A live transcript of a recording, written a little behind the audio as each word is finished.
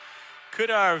Could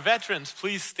our veterans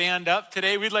please stand up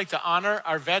today? We'd like to honor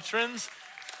our veterans.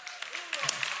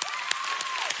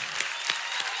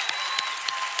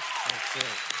 That's it.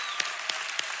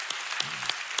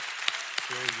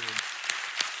 Very good.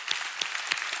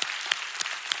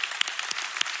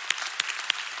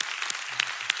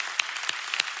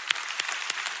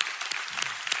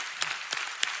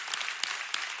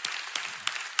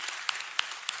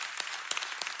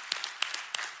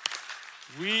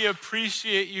 We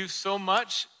appreciate you so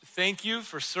much. Thank you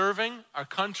for serving our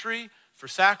country, for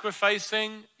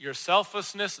sacrificing. Your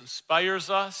selflessness inspires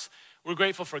us. We're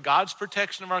grateful for God's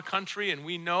protection of our country, and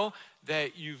we know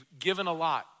that you've given a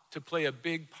lot to play a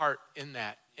big part in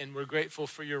that, and we're grateful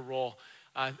for your role.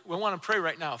 We want to pray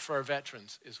right now for our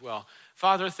veterans as well.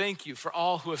 Father, thank you for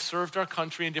all who have served our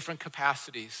country in different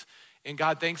capacities. And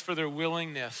God, thanks for their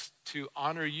willingness to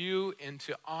honor you and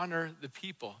to honor the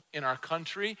people in our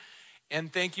country.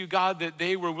 And thank you, God, that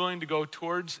they were willing to go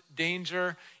towards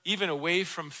danger, even away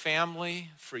from family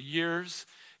for years.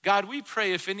 God, we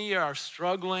pray if any are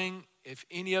struggling, if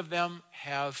any of them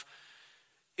have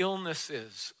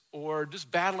illnesses or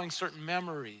just battling certain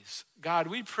memories, God,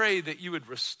 we pray that you would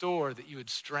restore, that you would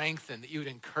strengthen, that you would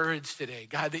encourage today.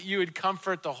 God, that you would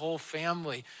comfort the whole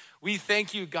family. We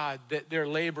thank you, God, that their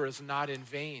labor is not in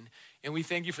vain. And we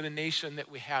thank you for the nation that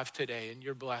we have today and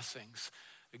your blessings.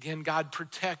 Again, God,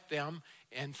 protect them.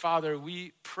 And Father,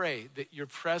 we pray that your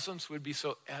presence would be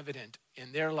so evident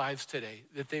in their lives today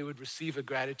that they would receive a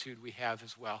gratitude we have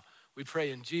as well. We pray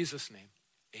in Jesus' name,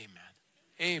 amen.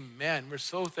 Amen. We're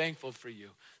so thankful for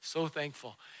you, so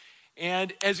thankful.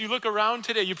 And as you look around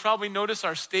today, you probably notice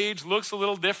our stage looks a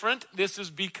little different. This is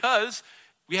because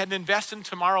we had an Invest in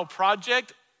Tomorrow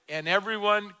project, and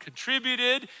everyone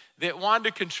contributed that wanted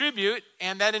to contribute,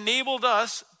 and that enabled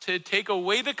us to take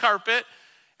away the carpet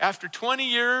after 20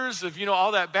 years of,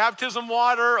 all that baptism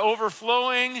water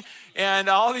overflowing and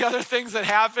all the other things that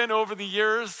happened over the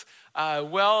years.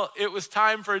 It was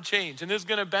time for a change. And this is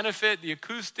going to benefit the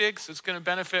acoustics. It's going to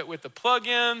benefit with the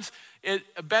plugins. It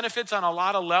benefits on a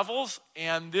lot of levels.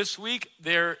 And this week,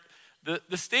 the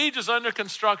stage is under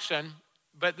construction,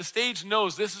 but the stage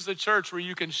knows this is a church where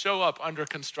you can show up under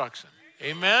construction.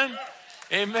 Amen?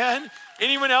 Amen.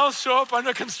 Anyone else show up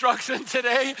under construction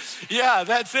today? Yeah,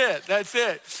 that's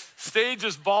it. Stage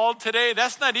is bald today.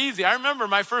 That's not easy. I remember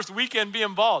my first weekend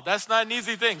being bald. That's not an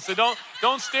easy thing. So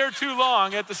don't stare too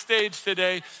long at the stage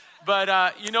today. But,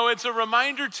 it's a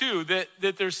reminder, too,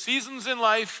 that there's seasons in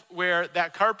life where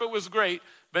that carpet was great,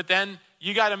 but then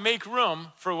you got to make room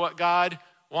for what God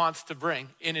wants to bring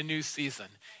in a new season.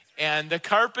 And the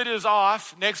carpet is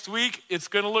off. Next week, it's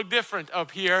going to look different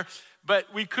up here.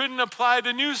 But we couldn't apply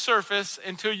the new surface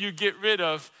until you get rid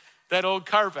of that old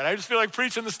carpet. I just feel like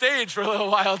preaching the stage for a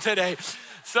little while today.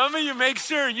 Some of you make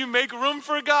sure you make room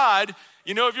for God.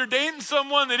 If you're dating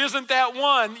someone that isn't that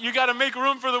one, you got to make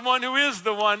room for the one who is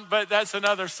the one, but that's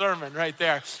another sermon right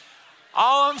there.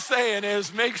 All I'm saying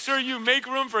is make sure you make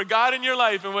room for God in your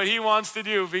life and what he wants to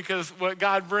do, because what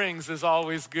God brings is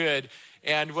always good.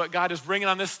 And what God is bringing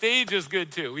on this stage is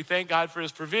good too. We thank God for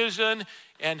his provision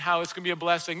and how it's going to be a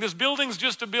blessing. This building's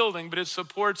just a building, but it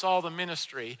supports all the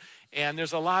ministry. And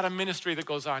there's a lot of ministry that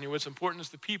goes on here. What's important is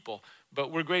the people. But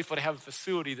we're grateful to have a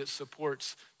facility that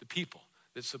supports the people,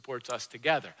 that supports us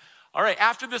together. All right,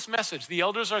 after this message, the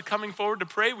elders are coming forward to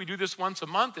pray. We do this once a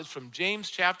month. It's from James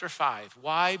chapter 5.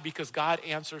 Why? Because God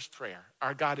answers prayer.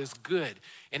 Our God is good.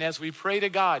 And as we pray to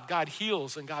God, God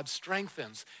heals and God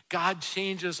strengthens. God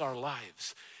changes our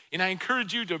lives. And I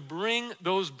encourage you to bring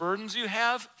those burdens you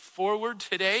have forward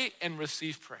today and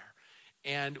receive prayer.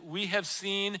 And we have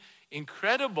seen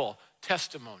incredible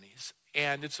testimonies,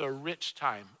 and it's a rich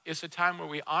time. It's a time where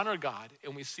we honor God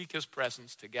and we seek his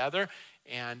presence together.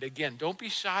 And again, don't be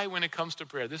shy when it comes to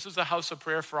prayer. This is a house of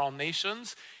prayer for all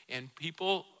nations, and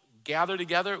people gather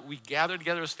together. We gather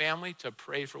together as family to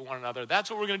pray for one another.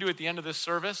 That's what we're going to do at the end of this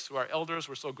service. To our elders,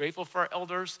 we're so grateful for our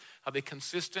elders, how they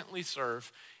consistently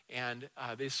serve. And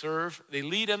they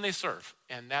lead and they serve.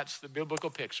 And that's the biblical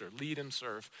picture, lead and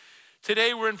serve.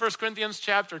 Today we're in 1 Corinthians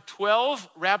chapter 12,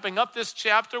 wrapping up this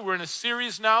chapter. We're in a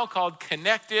series now called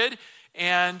Connected,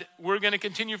 and we're going to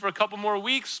continue for a couple more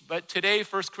weeks. But today,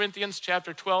 1 Corinthians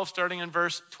chapter 12, starting in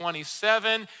verse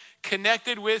 27,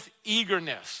 connected with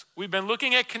eagerness. We've been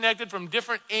looking at connected from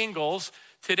different angles.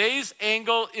 Today's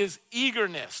angle is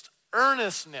eagerness,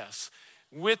 earnestness.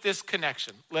 With this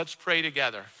connection, let's pray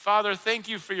together. Father, thank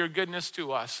you for your goodness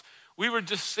to us. We were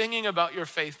just singing about your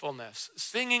faithfulness,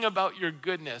 singing about your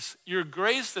goodness, your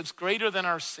grace that's greater than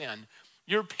our sin,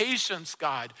 your patience,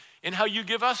 God, and how you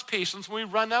give us patience when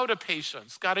we run out of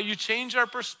patience. God, how you change our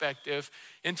perspective,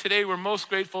 and today we're most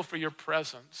grateful for your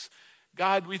presence.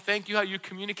 God, we thank you how you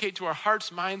communicate to our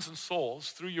hearts, minds, and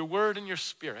souls through your word and your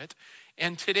spirit.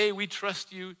 And today we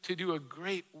trust you to do a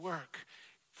great work,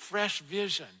 fresh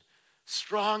vision,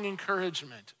 strong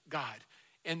encouragement, God,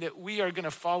 and that we are going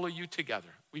to follow you together.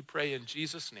 We pray in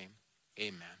Jesus' name,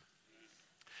 amen.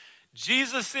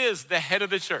 Jesus is the head of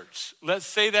the church. Let's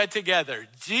say that together.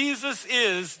 Jesus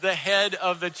is the head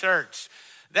of the church.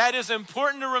 That is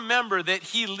important to remember, that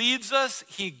he leads us,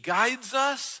 he guides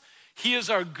us, he is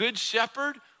our good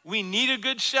shepherd. We need a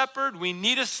good shepherd. We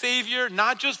need a savior,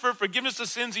 not just for forgiveness of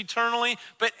sins eternally,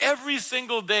 but every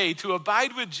single day to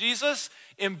abide with Jesus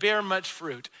and bear much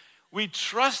fruit. We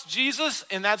trust Jesus,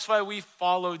 and that's why we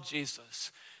follow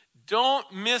Jesus.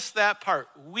 Don't miss that part.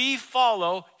 We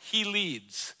follow, he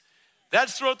leads.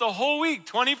 That's throughout the whole week,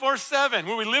 24/7,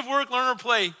 where we live, work, learn, or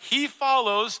play. He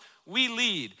follows, we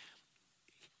lead.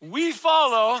 We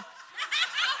follow,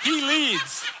 he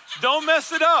leads. Don't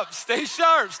mess it up. Stay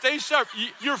sharp, stay sharp.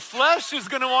 Your flesh is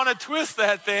going to want to twist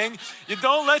that thing. You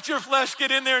don't let your flesh get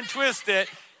in there and twist it.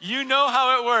 You know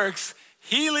how it works.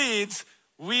 He leads,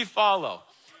 we follow.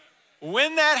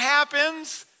 When that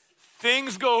happens,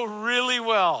 things go really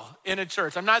well in a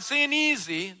church. I'm not saying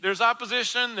easy. There's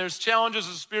opposition, there's challenges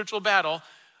of spiritual battle,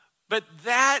 but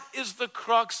that is the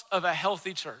crux of a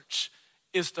healthy church,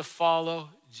 is to follow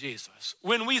Jesus.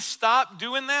 When we stop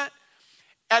doing that,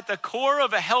 at the core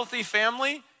of a healthy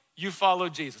family, you follow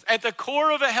Jesus. At the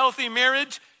core of a healthy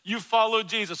marriage, you follow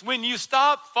Jesus. When you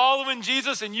stop following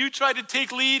Jesus and you try to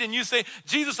take lead and you say,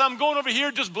 Jesus, I'm going over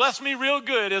here, just bless me real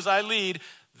good as I lead,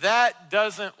 that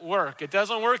doesn't work. It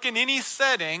doesn't work in any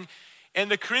setting.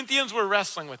 And the Corinthians were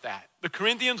wrestling with that. The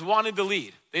Corinthians wanted to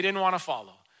lead. They didn't want to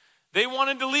follow. They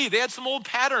wanted to lead. They had some old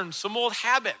patterns, some old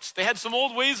habits. They had some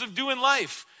old ways of doing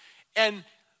life. And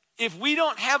if we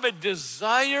don't have a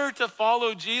desire to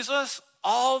follow Jesus,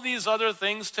 all these other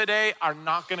things today are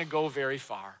not going to go very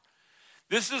far.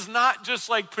 This is not just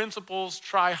like principles,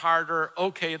 try harder,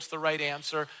 okay, it's the right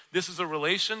answer. This is a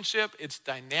relationship, it's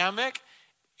dynamic.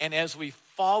 And as we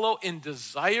follow in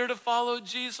desire to follow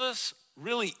Jesus,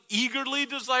 really eagerly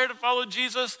desire to follow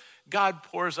Jesus, God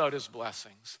pours out his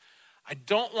blessings. I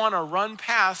don't want to run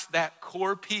past that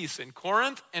core piece in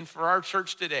Corinth and for our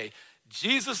church today.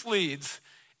 Jesus leads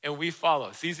and we follow.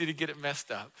 It's easy to get it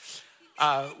messed up.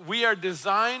 We are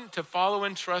designed to follow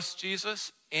and trust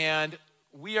Jesus, and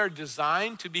we are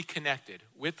designed to be connected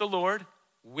with the Lord,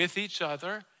 with each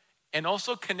other, and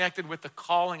also connected with the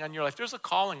calling on your life. There's a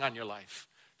calling on your life.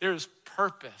 There is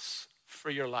purpose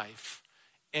for your life,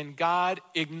 and God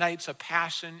ignites a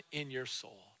passion in your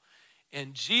soul.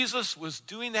 And Jesus was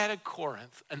doing that at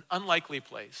Corinth, an unlikely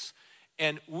place.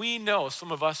 And we know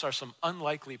some of us are some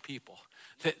unlikely people.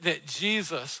 That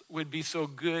Jesus would be so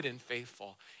good and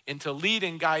faithful and to lead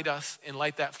and guide us and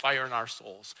light that fire in our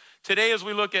souls. Today, as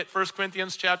we look at 1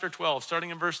 Corinthians chapter 12, starting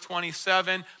in verse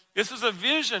 27, this is a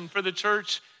vision for the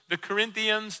church, the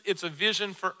Corinthians. It's a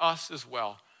vision for us as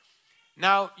well.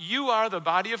 Now, you are the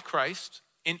body of Christ,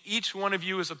 and each one of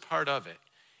you is a part of it.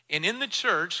 And in the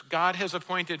church, God has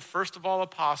appointed first of all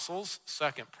apostles,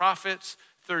 second prophets,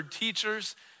 third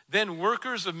teachers, then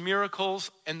workers of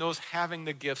miracles, and those having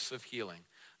the gifts of healing.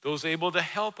 Those able to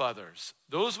help others,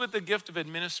 those with the gift of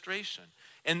administration,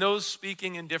 and those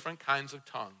speaking in different kinds of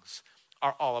tongues.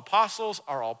 Are all apostles?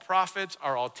 Are all prophets?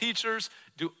 Are all teachers?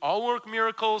 Do all work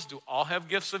miracles? Do all have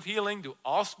gifts of healing? Do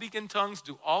all speak in tongues?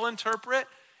 Do all interpret?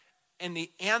 And the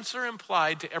answer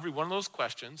implied to every one of those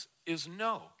questions is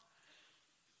no.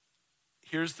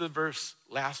 Here's the verse,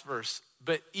 last verse.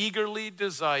 But eagerly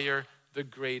desire the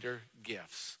greater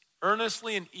gifts.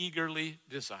 Earnestly and eagerly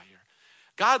desire.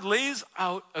 God lays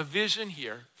out a vision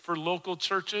here for local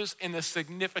churches and the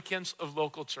significance of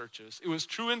local churches. It was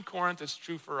true in Corinth, it's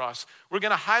true for us. We're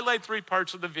going to highlight three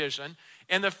parts of the vision.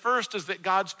 And the first is that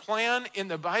God's plan in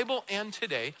the Bible and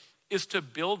today is to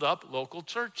build up local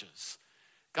churches.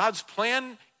 God's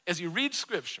plan, as you read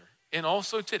scripture, and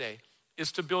also today,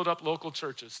 is to build up local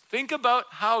churches. Think about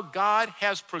how God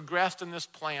has progressed in this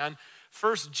plan.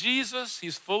 First, Jesus,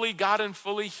 he's fully God and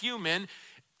fully human,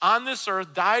 on this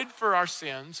earth, died for our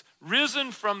sins,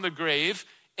 risen from the grave,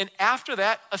 and after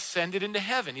that, ascended into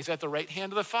heaven. He's at the right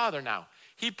hand of the Father now.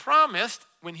 He promised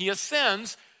when he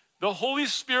ascends, the Holy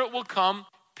Spirit will come,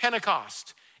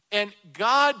 Pentecost. And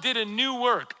God did a new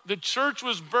work. The church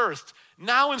was birthed.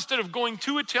 Now, instead of going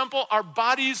to a temple, our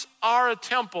bodies are a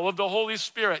temple of the Holy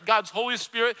Spirit. God's Holy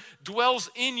Spirit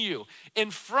dwells in you.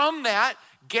 And from that,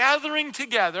 gathering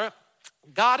together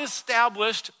God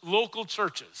established local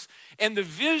churches. And the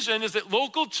vision is that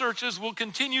local churches will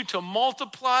continue to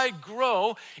multiply,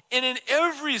 grow, and in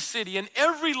every city, in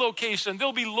every location,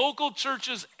 there'll be local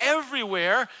churches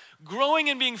everywhere, growing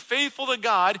and being faithful to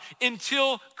God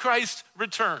until Christ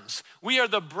returns. We are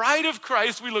the bride of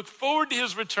Christ. We look forward to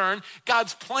his return.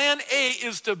 God's plan A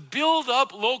is to build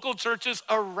up local churches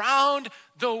around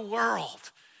the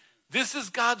world. This is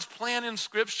God's plan in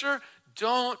Scripture.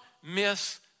 Don't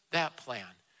miss that plan.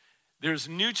 There's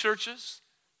new churches.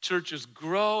 Churches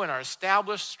grow and are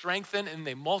established, strengthened, and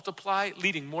they multiply,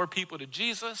 leading more people to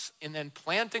Jesus, and then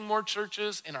planting more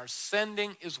churches and are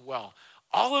sending as well.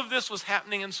 All of this was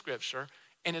happening in Scripture,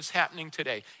 and it's happening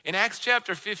today. In Acts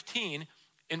chapter 15,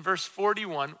 in verse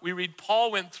 41, we read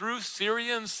Paul went through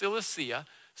Syria and Cilicia,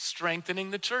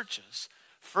 strengthening the churches.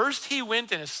 First, he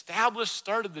went and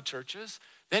started the churches.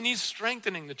 Then he's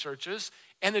strengthening the churches,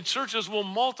 and the churches will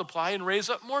multiply and raise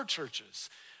up more churches.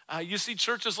 You see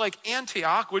churches like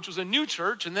Antioch, which was a new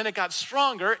church, and then it got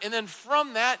stronger, and then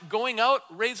from that, going out,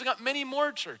 raising up many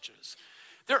more churches.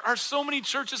 There are so many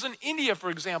churches in India, for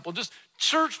example, just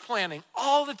church planting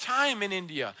all the time in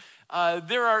India.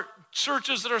 There are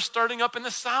churches that are starting up in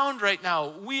the Sound right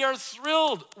now. We are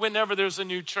thrilled whenever there's a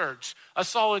new church, a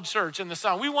solid church in the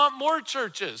Sound. We want more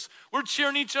churches. We're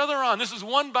cheering each other on. This is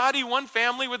one body, one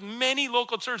family with many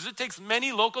local churches. It takes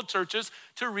many local churches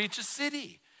to reach a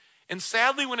city. And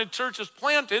sadly, when a church is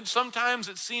planted, sometimes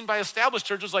it's seen by established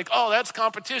churches like, oh, that's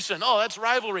competition. Oh, that's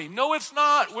rivalry. No, it's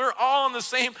not. We're all in the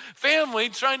same family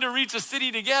trying to reach a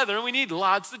city together, and we need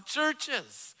lots of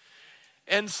churches.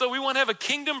 And so we want to have a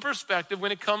kingdom perspective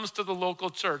when it comes to the local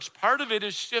church. Part of it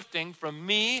is shifting from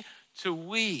me to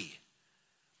we.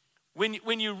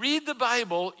 When you read the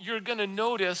Bible, you're going to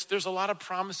notice there's a lot of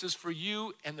promises for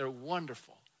you, and they're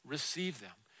wonderful. Receive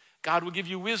them. God will give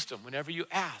you wisdom whenever you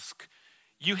ask.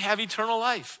 You have eternal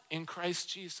life in Christ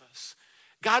Jesus.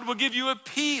 God will give you a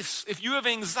peace. If you have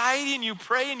anxiety and you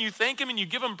pray and you thank him and you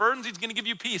give him burdens, he's going to give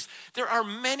you peace. There are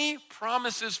many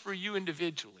promises for you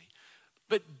individually.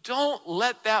 But don't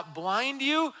let that blind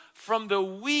you from the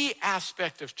we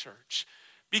aspect of church.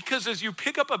 Because as you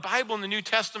pick up a Bible in the New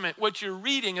Testament, what you're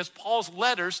reading is Paul's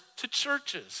letters to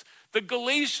churches. The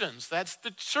Galatians, that's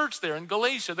the church there in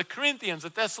Galatia. The Corinthians, the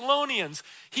Thessalonians.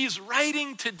 He's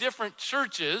writing to different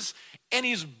churches and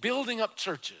he's building up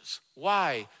churches.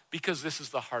 Why? Because this is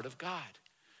the heart of God.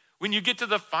 When you get to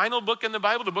the final book in the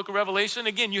Bible, the book of Revelation,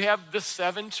 again, you have the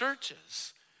 7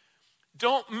 churches.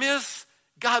 Don't miss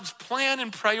God's plan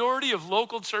and priority of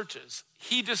local churches.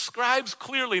 He describes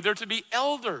clearly they're to be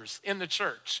elders in the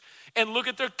church. And look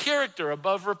at their character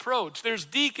above reproach. There's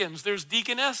deacons, there's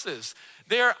deaconesses.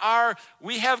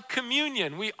 We have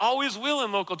communion. We always will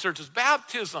in local churches.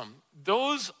 Baptism,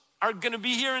 those are going to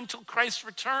be here until Christ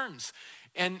returns.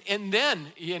 And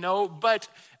then, but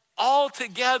all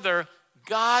together,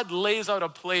 God lays out a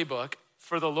playbook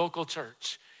for the local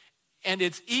church. And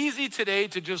it's easy today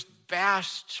to just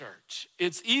bash church.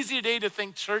 It's easy today to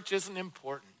think church isn't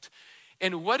important.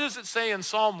 And what does it say in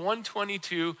Psalm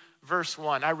 122, verse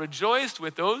 1? I rejoiced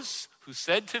with those who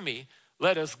said to me,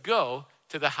 let us go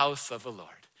to the house of the Lord.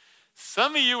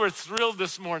 Some of you are thrilled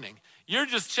this morning. You're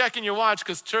just checking your watch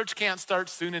because church can't start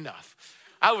soon enough.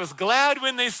 I was glad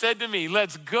when they said to me,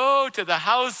 let's go to the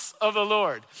house of the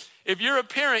Lord. If you're a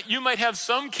parent, you might have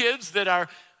some kids that are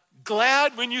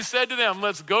glad when you said to them,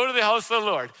 let's go to the house of the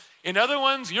Lord. And other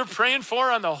ones you're praying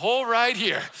for on the whole ride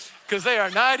here because they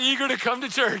are not eager to come to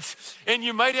church. And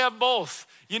you might have both.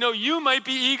 You might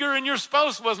be eager and your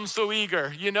spouse wasn't so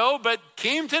eager, but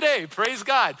came today, praise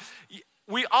God.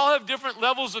 We all have different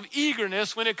levels of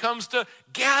eagerness when it comes to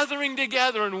gathering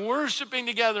together and worshiping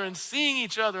together and seeing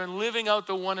each other and living out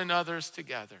the one another's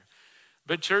together.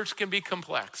 But church can be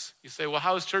complex. You say, well,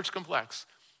 how is church complex?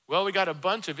 Well, we got a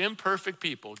bunch of imperfect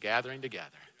people gathering together.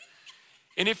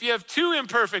 And if you have 2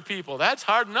 imperfect people, that's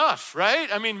hard enough, right?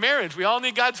 I mean, marriage, we all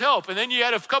need God's help. And then you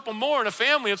add a couple more in a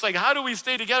family. It's like, how do we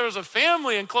stay together as a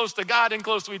family and close to God and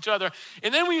close to each other?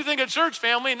 And then when you think of church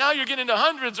family, now you're getting into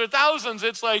hundreds or thousands.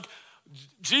 It's like,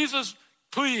 Jesus,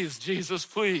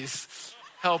 please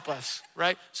help us,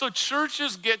 right? So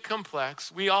churches get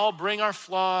complex. We all bring our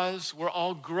flaws. We're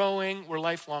all growing. We're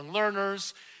lifelong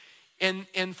learners.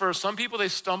 And for some people, they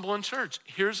stumble in church.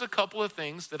 Here's a couple of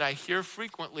things that I hear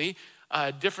frequently,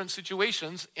 different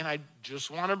situations, and I just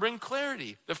want to bring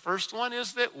clarity. The first one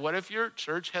is that what if your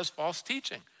church has false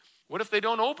teaching? What if they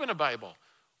don't open a Bible?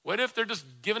 What if they're just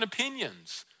giving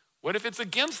opinions? What if it's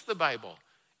against the Bible?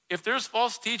 If there's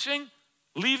false teaching,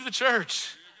 leave the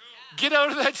church. Get out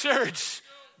of that church.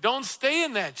 Don't stay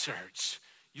in that church.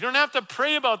 You don't have to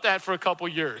pray about that for a couple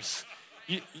years.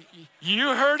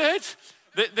 You heard it?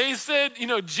 They said,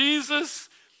 Jesus,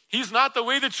 he's not the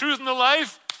way, the truth, and the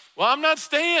life. Well, I'm not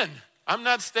staying.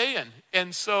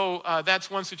 And so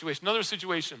that's one situation. Another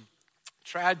situation,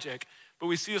 tragic, but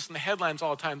we see this in the headlines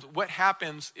all the time. What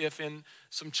happens if in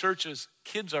some churches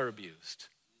kids are abused?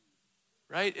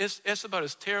 Right? It's about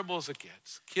as terrible as it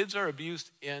gets. Kids are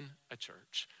abused in a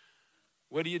church.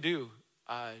 What do? Do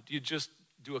you just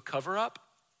do a cover-up?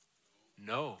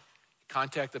 No.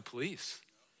 Contact the police,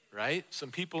 right?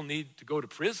 Some people need to go to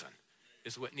prison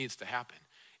is what needs to happen.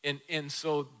 And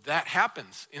so that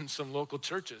happens in some local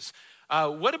churches.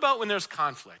 What about when there's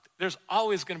conflict? There's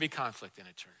always going to be conflict in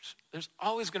a church. There's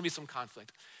always going to be some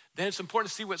conflict. Then it's important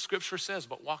to see what Scripture says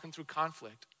about walking through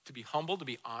conflict, to be humble, to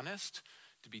be honest,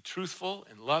 to be truthful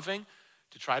and loving,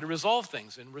 to try to resolve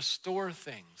things and restore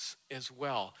things as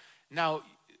well. Now,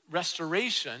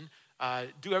 restoration,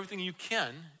 do everything you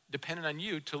can, dependent on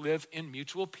you, to live in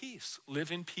mutual peace.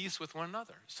 Live in peace with one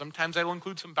another. Sometimes that'll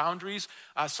include some boundaries.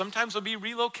 Sometimes there'll be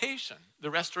relocation. The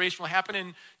restoration will happen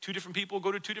and two different people will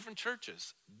go to two different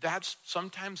churches. That's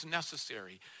sometimes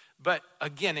necessary. But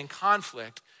again, in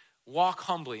conflict, walk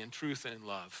humbly in truth and in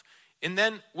love. And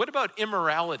then what about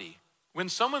immorality? When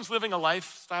someone's living a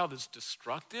lifestyle that's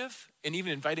destructive and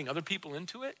even inviting other people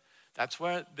into it, that's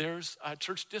where there's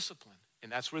church discipline.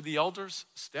 And that's where the elders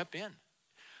step in.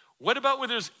 What about where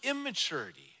there's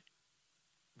immaturity?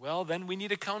 Well, then we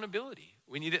need accountability.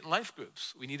 We need it in life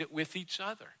groups. We need it with each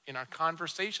other in our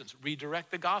conversations.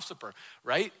 Redirect the gossiper,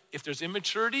 right? If there's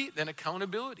immaturity, then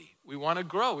accountability. We want to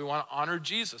grow. We want to honor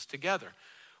Jesus together.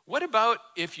 What about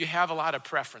if you have a lot of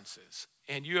preferences?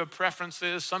 And you have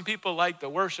preferences. Some people like the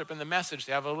worship and the message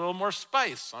to have a little more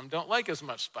spice. Some don't like as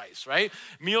much spice, right?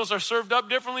 Meals are served up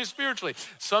differently spiritually.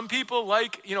 Some people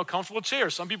like, comfortable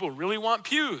chairs. Some people really want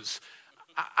pews.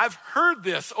 I've heard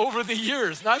this over the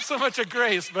years, not so much at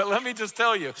Grace, but let me just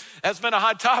tell you, that's been a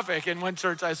hot topic in one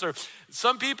church I serve.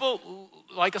 Some people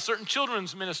like a certain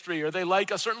children's ministry, or they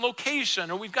like a certain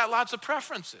location, or we've got lots of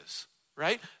preferences,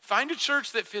 right? Find a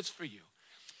church that fits for you.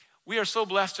 We are so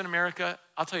blessed in America.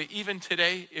 I'll tell you, even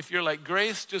today, if you're like,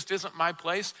 Grace just isn't my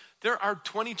place, there are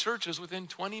 20 churches within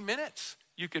 20 minutes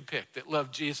you could pick that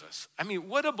love Jesus. I mean,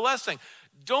 what a blessing.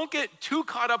 Don't get too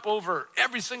caught up over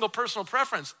every single personal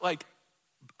preference. Like,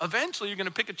 eventually you're going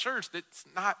to pick a church that's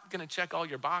not going to check all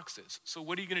your boxes. So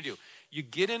what are you going to do? You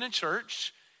get in a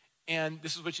church, and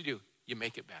this is what you do. You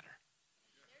make it better.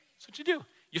 That's what you do.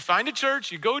 You find a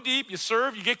church, you go deep, you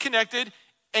serve, you get connected,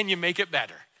 and you make it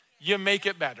better. You make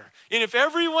it better. And if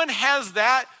everyone has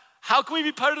that, how can we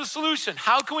be part of the solution?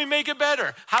 How can we make it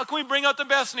better? How can we bring out the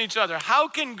best in each other? How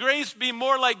can Grace be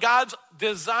more like God's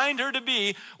designed her to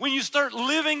be when you start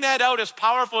living that out? It's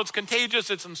powerful, it's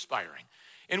contagious, it's inspiring.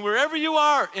 And wherever you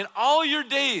are in all your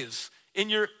days,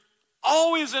 and you're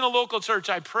always in a local church,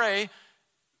 I pray,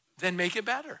 then make it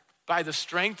better by the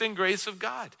strength and grace of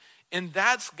God. And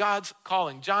that's God's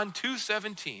calling. John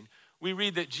 2:17, we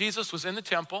read that Jesus was in the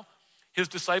temple. His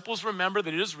disciples remember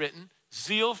that it is written,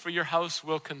 zeal for your house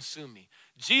will consume me.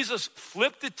 Jesus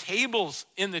flipped the tables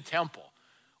in the temple.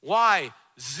 Why?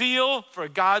 Zeal for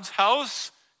God's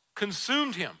house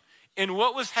consumed him. And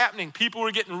what was happening? People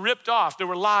were getting ripped off. There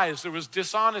were lies. There was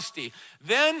dishonesty.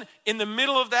 Then in the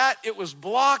middle of that, it was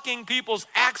blocking people's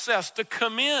access to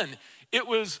come in. It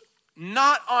was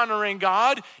not honoring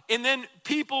God. And then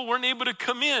people weren't able to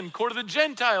come in. Court of the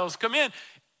Gentiles come in.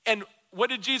 And what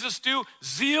did Jesus do?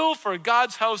 Zeal for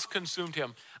God's house consumed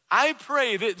him. I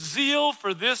pray that zeal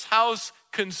for this house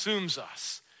consumes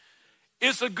us.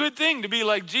 It's a good thing to be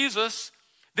like Jesus,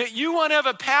 that you want to have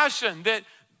a passion that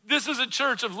this is a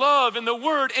church of love and the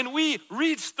word, and we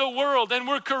reach the world, and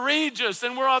we're courageous,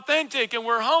 and we're authentic, and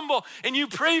we're humble, and you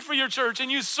pray for your church, and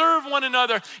you serve one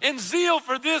another, and zeal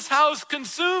for this house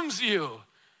consumes you.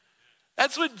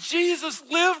 That's what Jesus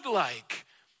lived like.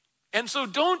 And so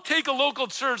don't take a local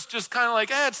church just kind of like,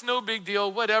 it's no big deal,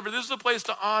 whatever. This is a place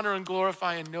to honor and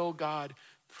glorify and know God.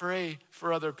 Pray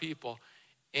for other people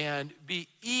and be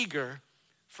eager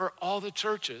for all the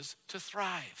churches to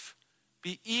thrive.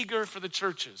 Be eager for the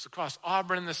churches across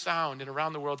Auburn and the Sound and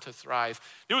around the world to thrive.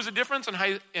 There was a difference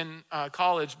in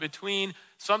college between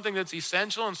something that's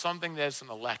essential and something that's an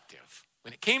elective.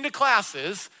 When it came to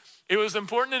classes, it was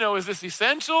important to know, is this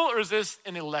essential or is this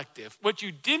an elective? What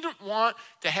you didn't want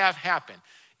to have happen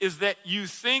is that you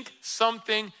think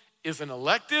something is an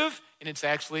elective and it's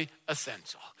actually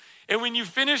essential. And when you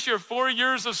finish your 4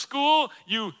 years of school,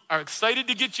 you are excited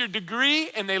to get your degree,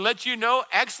 and they let you know,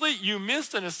 actually, you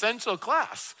missed an essential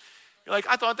class. You're like,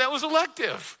 I thought that was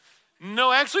elective.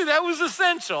 No, actually, that was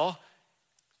essential.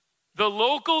 The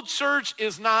local church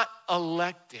is not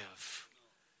elective.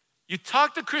 You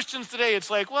talk to Christians today, it's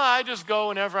like, well, I just go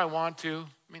whenever I want to.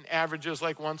 I mean, averages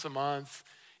like once a month.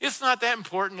 It's not that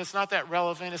important. It's not that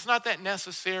relevant. It's not that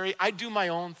necessary. I do my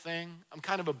own thing. I'm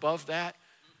kind of above that.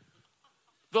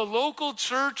 The local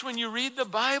church, when you read the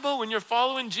Bible, when you're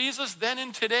following Jesus, then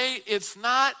and today, it's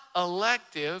not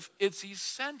elective. It's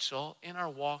essential in our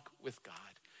walk with God.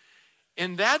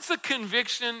 And that's a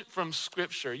conviction from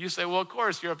Scripture. You say, well, of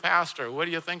course, you're a pastor. What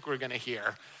do you think we're going to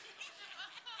hear?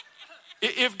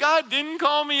 If God didn't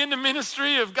call me into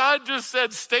ministry, if God just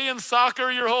said, stay in soccer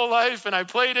your whole life, and I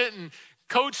played it and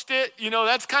coached it,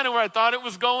 that's kind of where I thought it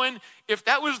was going. If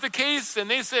that was the case and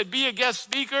they said, be a guest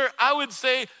speaker, I would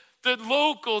say the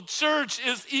local church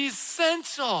is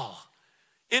essential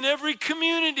in every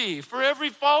community for every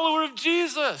follower of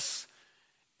Jesus.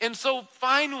 And so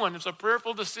find one. It's a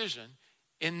prayerful decision.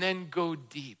 And then go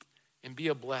deep and be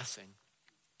a blessing.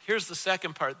 Here's the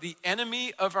second part. The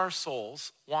enemy of our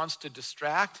souls wants to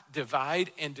distract,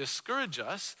 divide, and discourage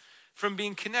us from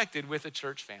being connected with a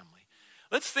church family.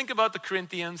 Let's think about the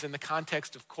Corinthians in the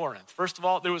context of Corinth. First of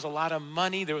all, there was a lot of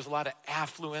money. There was a lot of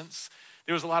affluence.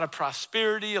 There was a lot of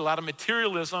prosperity, a lot of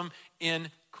materialism in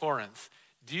Corinth.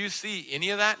 Do you see any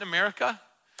of that in America?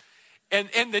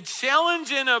 And the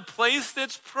challenge in a place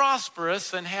that's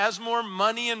prosperous and has more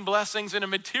money and blessings in a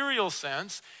material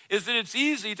sense is that it's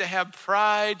easy to have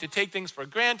pride, to take things for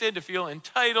granted, to feel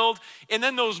entitled. And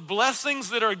then those blessings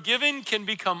that are given can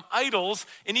become idols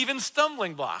and even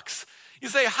stumbling blocks. You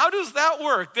say, how does that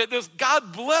work? That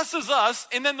God blesses us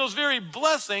and then those very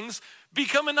blessings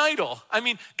become an idol. I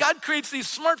mean, God creates these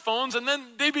smartphones and then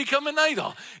they become an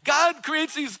idol. God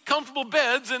creates these comfortable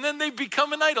beds and then they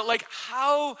become an idol. Like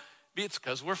how? It's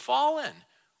because we're fallen.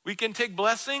 We can take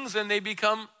blessings and they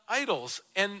become idols.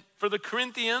 And for the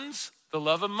Corinthians, the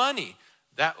love of money,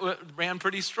 that ran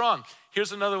pretty strong.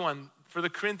 Here's another one. For the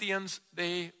Corinthians,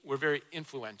 they were very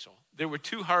influential. There were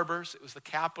 2 harbors. It was the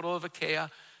capital of Achaia.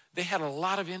 They had a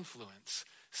lot of influence.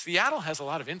 Seattle has a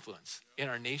lot of influence in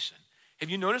our nation. Have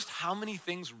you noticed how many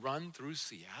things run through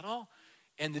Seattle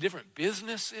and the different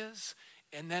businesses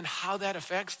and then how that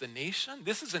affects the nation?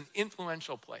 This is an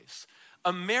influential place.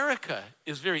 America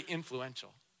is very influential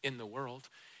in the world.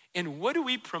 And what do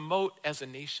we promote as a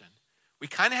nation? We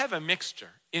kind of have a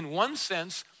mixture. In one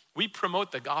sense, we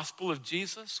promote the gospel of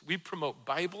Jesus. We promote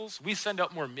Bibles. We send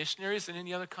out more missionaries than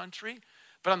any other country.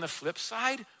 But on the flip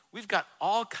side, we've got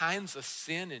all kinds of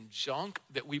sin and junk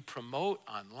that we promote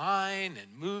online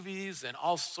and movies and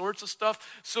all sorts of stuff.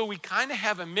 So we kind of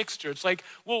have a mixture. It's like,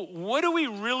 well, what do we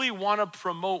really want to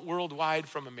promote worldwide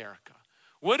from America?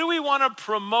 What do we want to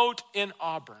promote in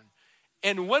Auburn?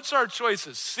 And what's our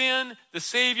choices? Sin, the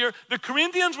Savior. The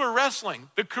Corinthians were wrestling.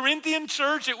 The Corinthian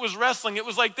church, it was wrestling. It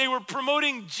was like they were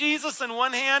promoting Jesus in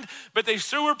one hand, but they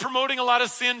sure were promoting a lot of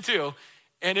sin too.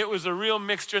 And it was a real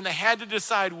mixture, and they had to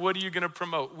decide, what are you going to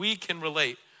promote? We can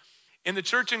relate. In the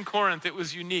church in Corinth, it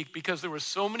was unique because there were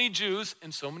so many Jews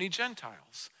and so many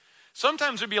Gentiles.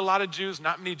 Sometimes there'd be a lot of Jews,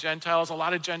 not many Gentiles, a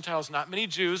lot of Gentiles, not many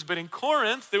Jews. But in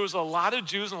Corinth, there was a lot of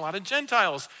Jews and a lot of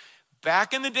Gentiles.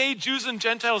 Back in the day, Jews and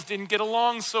Gentiles didn't get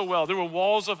along so well. There were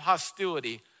walls of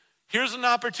hostility. Here's an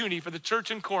opportunity for the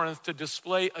church in Corinth to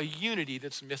display a unity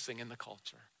that's missing in the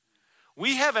culture.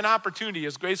 We have an opportunity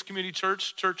as Grace Community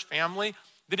Church, church family,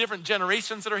 the different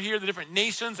generations that are here, the different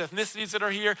nations, ethnicities that are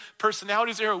here,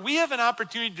 personalities that are here. We have an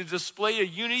opportunity to display a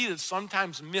unity that's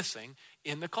sometimes missing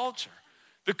in the culture.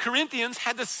 The Corinthians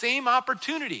had the same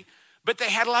opportunity, but they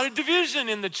had a lot of division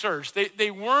in the church. They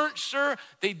weren't sure.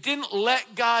 They didn't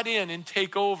let God in and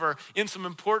take over in some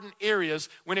important areas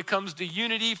when it comes to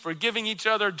unity, forgiving each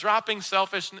other, dropping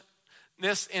selfishness,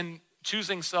 and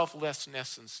choosing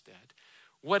selflessness instead.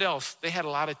 What else? They had a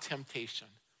lot of temptation.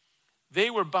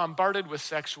 They were bombarded with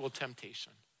sexual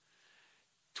temptation.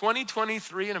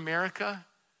 2023 in America,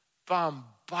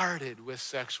 bombarded with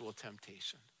sexual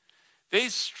temptation. They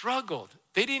struggled.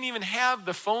 They didn't even have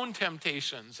the phone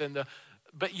temptations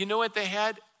but you know what they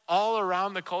had all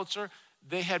around the culture?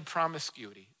 They had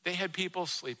promiscuity. They had people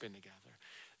sleeping together.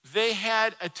 They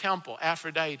had a temple,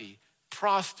 Aphrodite,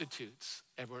 prostitutes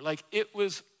everywhere. Like it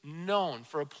was known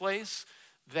for a place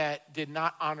that did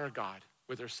not honor God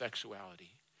with their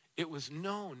sexuality. It was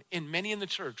known, and many in the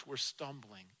church were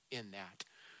stumbling in that.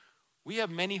 We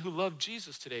have many who love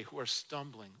Jesus today who are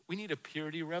stumbling. We need a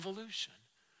purity revolution.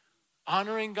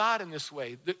 Honoring God in this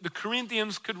way. The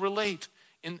Corinthians could relate.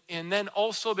 And then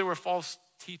also there were false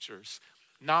teachers,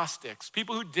 Gnostics,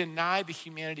 people who denied the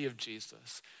humanity of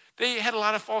Jesus. They had a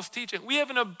lot of false teaching. We have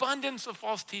an abundance of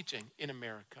false teaching in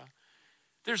America.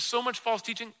 There's so much false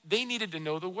teaching. They needed to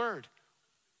know the word.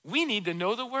 We need to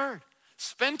know the word.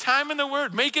 Spend time in the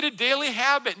word. Make it a daily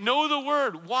habit. Know the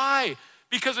word. Why?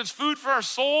 because it's food for our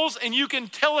souls, and you can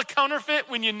tell a counterfeit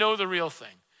when you know the real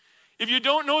thing. If you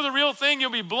don't know the real thing,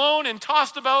 you'll be blown and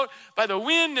tossed about by the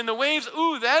wind and the waves.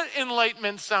 Ooh, that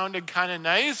enlightenment sounded kind of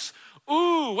nice.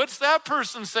 Ooh, what's that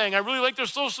person saying? I really like their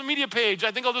social media page.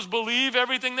 I think I'll just believe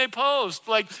everything they post.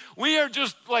 Like, we are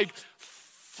just like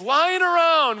flying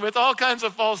around with all kinds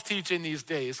of false teaching these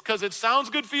days because it sounds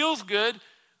good, feels good.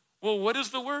 Well, what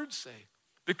does the word say?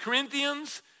 The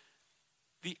Corinthians,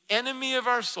 the enemy of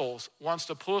our souls, wants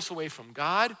to pull us away from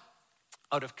God,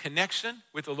 out of connection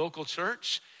with the local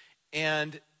church,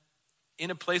 and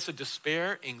in a place of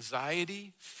despair,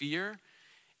 anxiety, fear.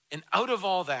 And out of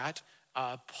all that,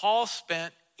 Paul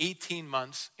spent 18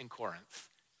 months in Corinth.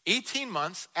 18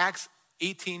 months, Acts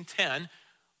 18:10,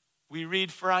 we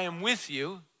read, "For I am with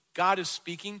you," God is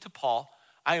speaking to Paul,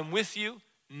 "I am with you,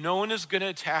 no one is going to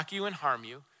attack you and harm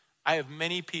you. I have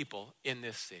many people in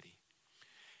this city."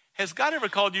 Has God ever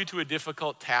called you to a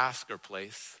difficult task or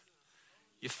place?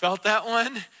 You felt that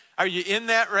one? Are you in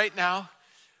that right now?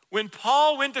 When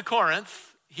Paul went to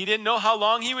Corinth, he didn't know how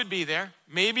long he would be there.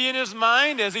 Maybe in his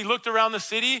mind, as he looked around the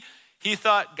city, he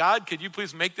thought, "God, could you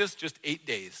please make this just 8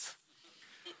 days?"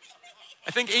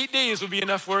 I think 8 days would be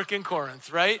enough work in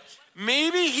Corinth, right?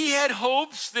 Maybe he had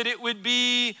hopes that it would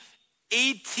be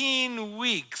 18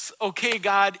 weeks. Okay,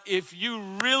 God, if you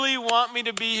really want me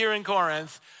to be here in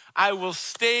Corinth, I will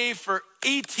stay for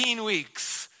 18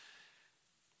 weeks.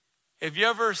 Have you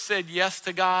ever said yes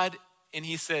to God and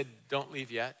he said, "Don't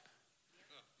leave yet?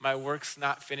 My work's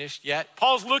not finished yet"?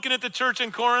 Paul's looking at the church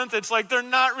in Corinth. It's like they're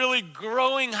not really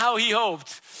growing how he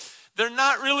hoped. They're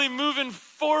not really moving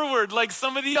forward like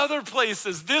some of the other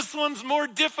places. This one's more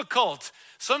difficult.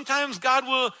 Sometimes God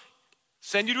will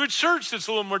send you to a church that's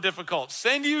a little more difficult.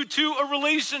 Send you to a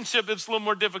relationship that's a little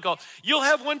more difficult. You'll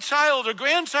have one child or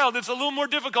grandchild that's a little more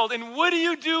difficult. And what do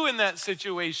you do in that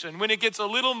situation when it gets a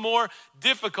little more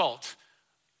difficult?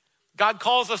 God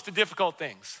calls us to difficult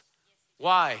things.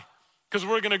 Why? Because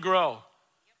we're going to grow.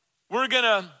 We're going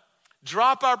to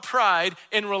drop our pride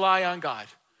and rely on God.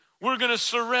 We're going to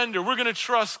surrender. We're going to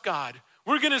trust God.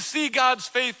 We're going to see God's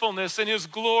faithfulness and his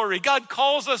glory. God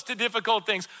calls us to difficult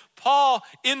things. Paul,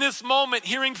 in this moment,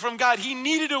 hearing from God, he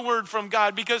needed a word from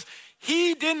God because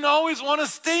he didn't always want to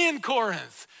stay in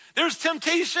Corinth. There's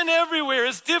temptation everywhere.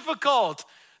 It's difficult.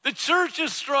 The church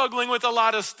is struggling with a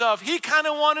lot of stuff. He kind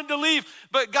of wanted to leave,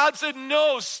 but God said,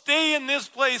 "No, stay in this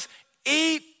place."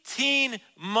 18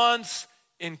 months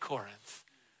in Corinth.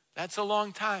 That's a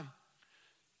long time.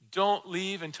 Don't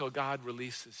leave until God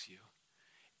releases you.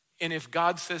 And if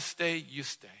God says stay, you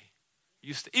stay.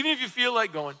 You stay. Even if you feel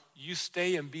like going, you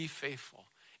stay and be faithful.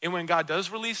 And when God does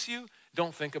release you,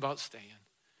 don't think about staying.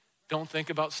 Don't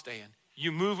think about staying.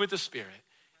 You move with the Spirit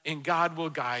and God will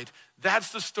guide.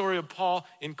 That's the story of Paul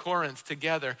in Corinth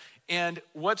together. And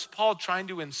what's Paul trying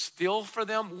to instill for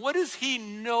them? What does he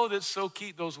know that's so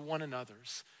key? Those one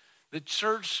another's. The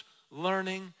church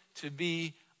learning to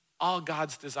be all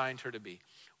God's designed her to be.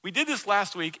 We did this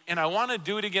last week, and I want to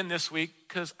do it again this week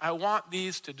because I want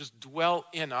these to just dwell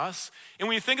in us. And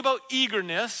when you think about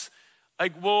eagerness,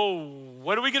 like, well,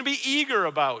 what are we going to be eager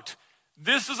about?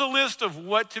 This is a list of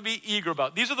what to be eager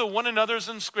about. These are the one another's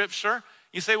in Scripture.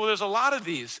 You say, well, there's a lot of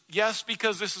these. Yes,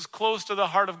 because this is close to the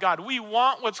heart of God. We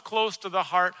want what's close to the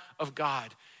heart of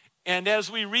God. And as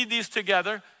we read these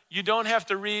together, you don't have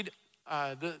to read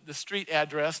the street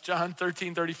address, John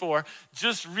 13:34.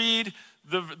 Just read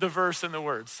the verse and the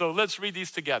words. So let's read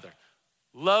these together.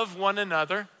 Love one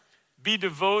another. Be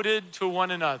devoted to one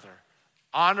another.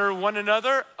 Honor one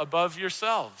another above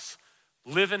yourselves.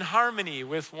 Live in harmony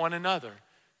with one another.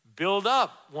 Build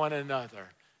up one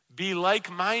another. Be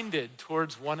like-minded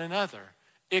towards one another.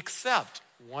 Accept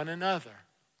one another.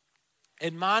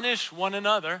 Admonish one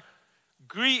another.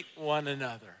 Greet one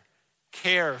another.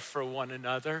 Care for one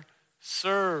another.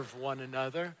 Serve one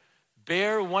another.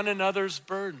 Bear one another's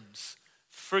burdens.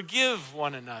 Forgive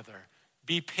one another.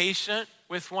 Be patient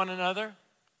with one another.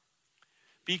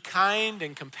 Be kind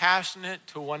and compassionate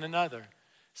to one another.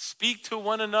 Speak to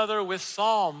one another with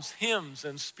psalms, hymns,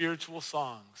 and spiritual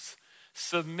songs.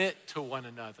 Submit to one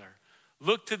another.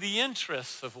 Look to the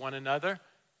interests of one another.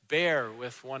 Bear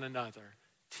with one another.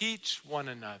 Teach one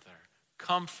another.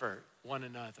 Comfort one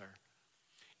another.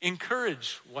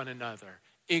 Encourage one another.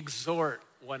 Exhort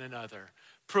one another.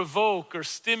 Provoke or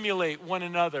stimulate one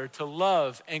another to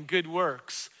love and good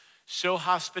works. Show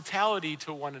hospitality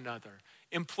to one another.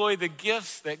 Employ the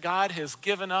gifts that God has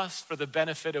given us for the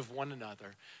benefit of one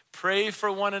another. Pray for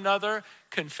one another.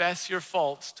 Confess your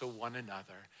faults to one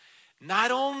another.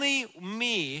 Not only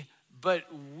me, but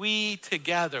we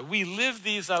together. We live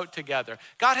these out together.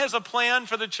 God has a plan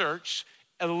for the church,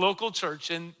 at a local church,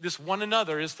 and this one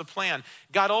another is the plan.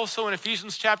 God also in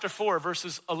Ephesians chapter 4,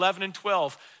 verses 11 and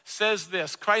 12 says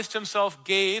this: Christ himself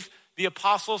gave the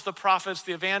apostles, the prophets,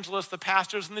 the evangelists, the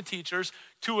pastors, and the teachers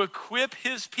to equip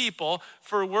his people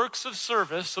for works of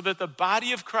service so that the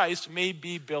body of Christ may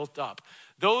be built up.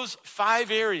 Those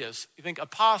 5 areas, you think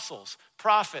apostles,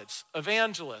 prophets,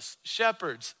 evangelists,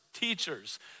 shepherds,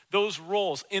 teachers, those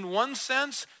roles. In one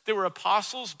sense, there were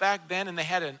apostles back then and they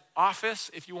had an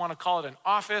office, if you want to call it an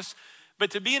office.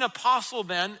 But to be an apostle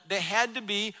then, they had to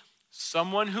be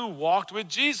someone who walked with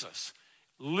Jesus.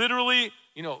 Literally,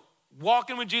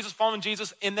 walking with Jesus, following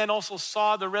Jesus, and then also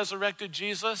saw the resurrected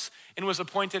Jesus and was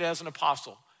appointed as an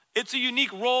apostle. It's a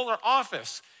unique role or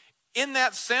office. In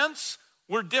that sense,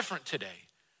 we're different today.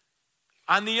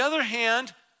 On the other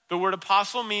hand, the word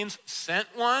apostle means sent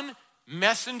one,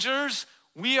 messengers.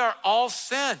 We are all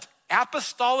sent.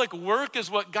 Apostolic work is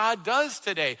what God does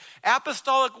today.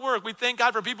 Apostolic work, we thank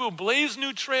God for people who blaze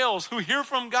new trails, who hear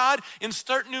from God and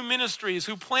start new ministries,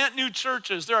 who plant new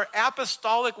churches. There are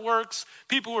apostolic works,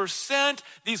 people who are sent,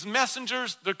 these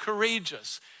messengers, the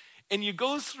courageous. And you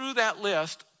go through that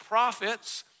list,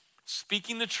 prophets,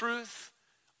 speaking the truth,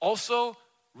 also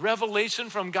revelation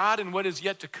from God and what is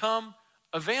yet to come,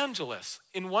 evangelists.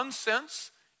 In one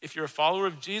sense, if you're a follower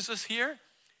of Jesus here,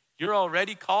 you're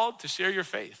already called to share your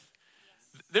faith.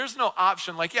 There's no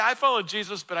option like, I follow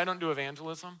Jesus, but I don't do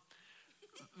evangelism.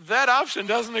 That option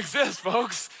doesn't exist,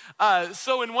 folks.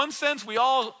 So in one sense, we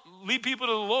all lead people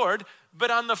to the Lord,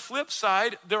 but on the flip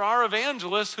side, there are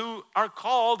evangelists who are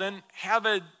called and have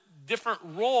a different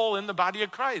role in the body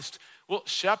of Christ. Well,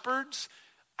 shepherds,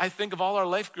 I think of all our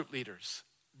life group leaders.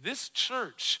 This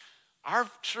church, our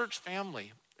church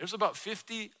family, there's about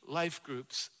 50 life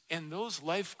groups, and those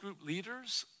life group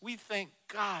leaders, we thank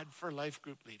God for life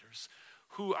group leaders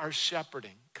who are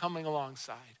shepherding, coming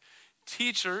alongside.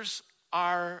 Teachers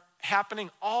are happening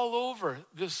all over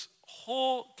this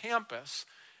whole campus,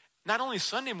 not only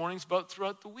Sunday mornings, but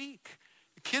throughout the week.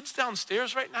 The kids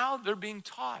downstairs right now, they're being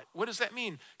taught. What does that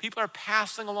mean? People are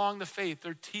passing along the faith.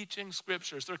 They're teaching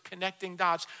scriptures. They're connecting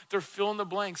dots. They're filling the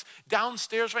blanks.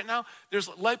 Downstairs right now, there's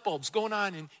light bulbs going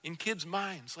on in kids'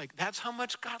 minds. Like, that's how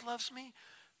much God loves me?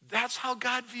 That's how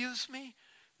God views me?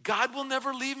 God will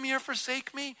never leave me or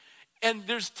forsake me? And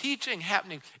there's teaching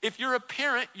happening. If you're a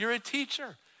parent, you're a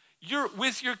teacher. You're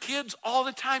with your kids all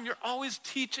the time. You're always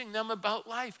teaching them about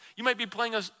life. You might be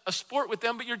playing a sport with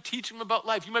them, but you're teaching them about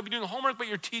life. You might be doing homework, but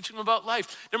you're teaching them about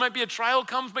life. There might be a trial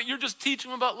comes, but you're just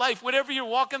teaching them about life. Whatever you're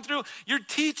walking through, you're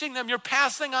teaching them. You're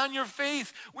passing on your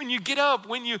faith. When you get up,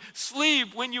 when you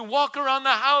sleep, when you walk around the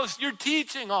house, you're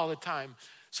teaching all the time.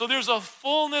 So there's a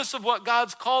fullness of what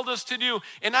God's called us to do.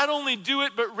 And not only do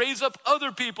it, but raise up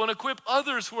other people and equip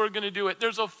others who are going to do it.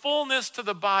 There's a fullness to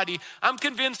the body. I'm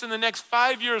convinced in the next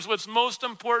 5 years, what's most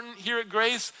important here at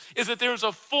Grace is that there's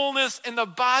a fullness and the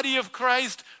body of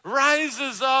Christ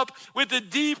rises up with a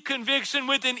deep conviction,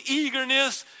 with an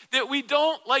eagerness that we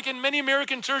don't, like in many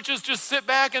American churches, just sit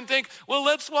back and think, well,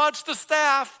 let's watch the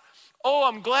staff. Oh,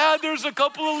 I'm glad there's a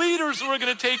couple of leaders who are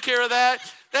going to take care of that.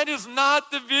 That is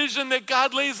not the vision that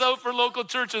God lays out for local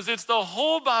churches. It's the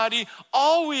whole body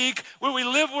all week where we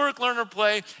live, work, learn, or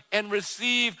play and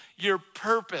receive your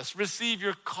purpose, receive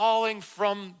your calling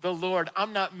from the Lord.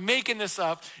 I'm not making this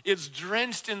up. It's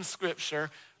drenched in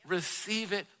Scripture.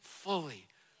 Receive it fully.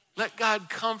 Let God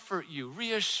comfort you,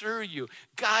 reassure you,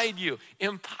 guide you,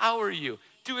 empower you,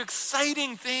 do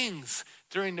exciting things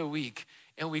during the week.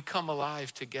 And we come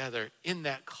alive together in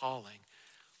that calling.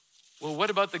 Well,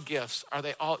 what about the gifts? Are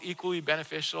they all equally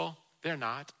beneficial? They're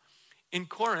not. In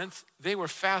Corinth, they were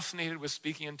fascinated with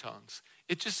speaking in tongues.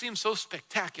 It just seems so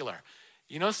spectacular.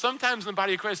 Sometimes in the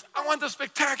body of Christ, I want the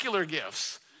spectacular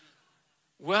gifts.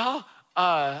 Well,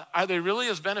 are they really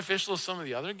as beneficial as some of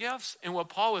the other gifts? And what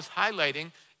Paul was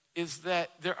highlighting is that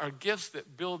there are gifts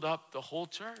that build up the whole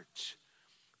church.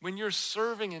 When you're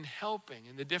serving and helping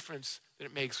and the difference that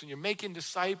it makes, when you're making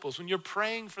disciples, when you're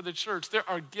praying for the church, there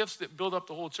are gifts that build up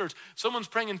the whole church. Someone's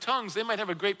praying in tongues, they might have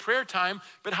a great prayer time,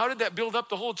 but how did that build up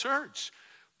the whole church?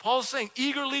 Paul's saying,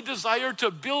 eagerly desire to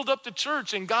build up the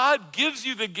church, and God gives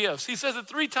you the gifts. He says it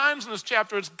 3 times in this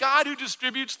chapter. It's God who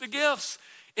distributes the gifts.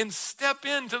 And step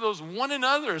into those one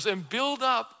another's and build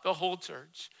up the whole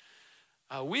church.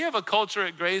 We have a culture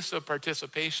at Grace of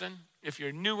participation. If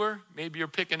you're newer, maybe you're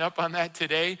picking up on that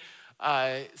today.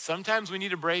 Sometimes we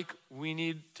need a break. We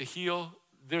need to heal.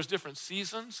 There's different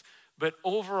seasons. But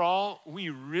overall, we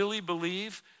really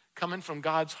believe, coming from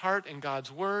God's heart and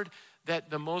God's word, that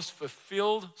the most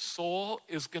fulfilled soul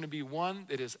is going to be one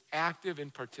that is active in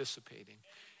participating.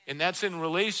 And that's in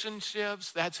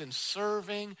relationships, that's in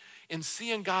serving, and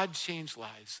seeing God change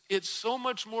lives. It's so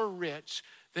much more rich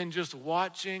than just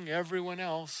watching everyone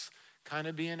else kind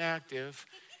of being active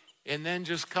and then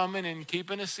just coming and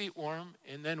keeping a seat warm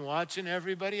and then watching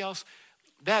everybody else.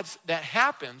 That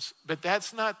happens, but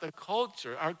that's not the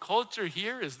culture. Our culture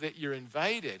here is that you're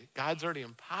invited. God's already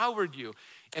empowered you.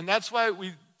 And that's why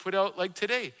we put out, like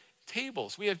today,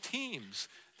 tables. We have teams.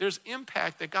 There's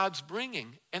impact that God's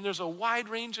bringing, and there's a wide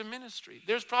range of ministry.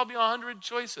 There's probably 100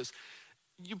 choices.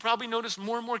 You probably notice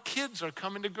more and more kids are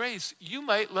coming to Grace. You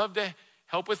might love to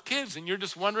help with kids, and you're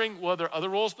just wondering, well, are there other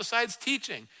roles besides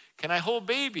teaching? Can I hold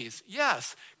babies?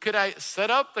 Yes. Could I set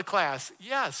up the class?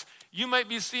 Yes. You might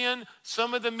be seeing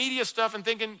some of the media stuff and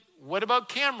thinking, what about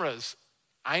cameras?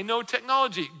 I know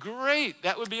technology. Great.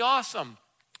 That would be awesome.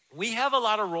 We have a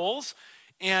lot of roles,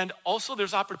 and also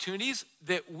there's opportunities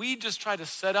that we just try to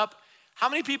set up. How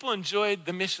many people enjoyed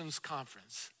the missions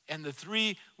conference and the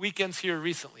 3 weekends here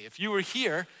recently? If you were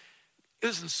here, it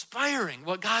was inspiring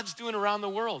what God's doing around the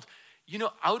world. You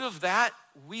know, out of that,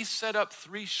 we set up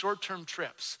 3 short-term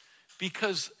trips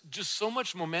because just so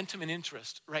much momentum and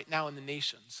interest right now in the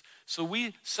nations. So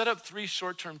we set up 3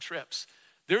 short-term trips.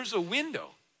 There's a window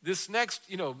this next,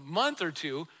 month or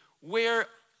 2 where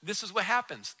this is what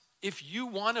happens. If you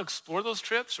want to explore those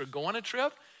trips or go on a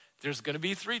trip, there's going to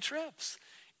be 3 trips.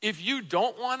 If you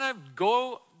don't want to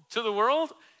go to the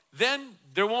world, then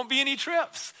there won't be any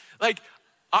trips. Like,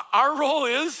 our role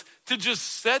is to just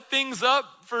set things up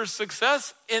for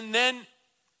success, and then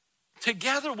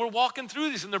together we're walking through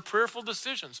these, and they're prayerful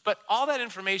decisions. But all that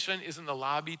information is in the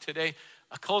lobby today,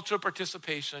 a culture of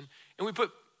participation, and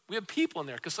we have people in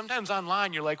there, because sometimes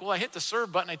online you're like, well, I hit the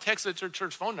serve button, I texted your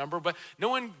church phone number, but no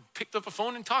one picked up a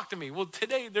phone and talked to me. Well,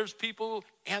 today there's people who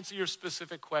answer your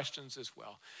specific questions as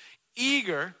well.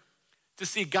 Eager to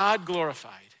see God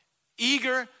glorified,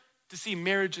 eager to see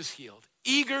marriages healed,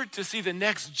 eager to see the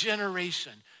next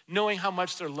generation knowing how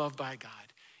much they're loved by God,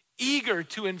 eager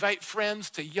to invite friends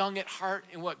to Young at Heart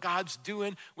and what God's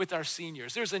doing with our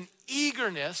seniors. There's an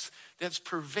eagerness that's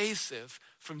pervasive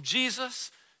from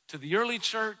Jesus to the early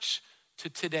church to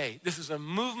today. This is a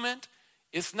movement.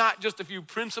 It's not just a few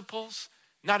principles,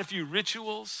 not a few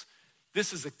rituals.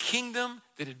 This is a kingdom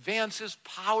that advances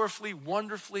powerfully,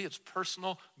 wonderfully. It's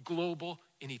personal, global,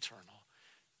 and eternal.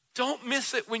 Don't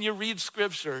miss it when you read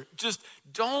scripture. Just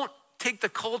don't take the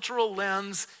cultural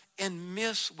lens and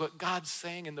miss what God's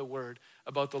saying in the word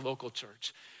about the local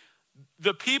church.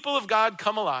 The people of God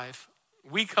come alive.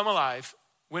 We come alive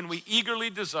when we eagerly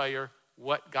desire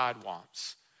what God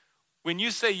wants. When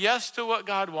you say yes to what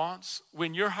God wants,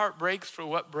 when your heart breaks for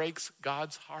what breaks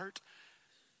God's heart,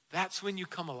 that's when you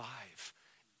come alive.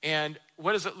 And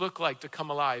what does it look like to come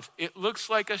alive? It looks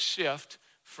like a shift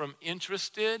from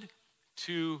interested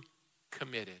to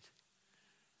committed.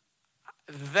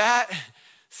 That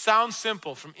sounds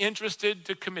simple, from interested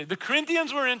to committed. The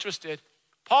Corinthians were interested.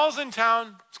 Paul's in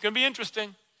town. It's going to be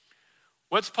interesting.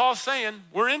 What's Paul saying?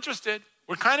 We're interested.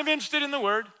 We're kind of interested in the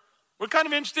word. We're kind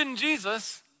of interested in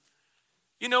Jesus.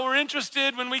 We're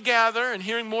interested when we gather and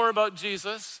hearing more about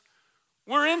Jesus.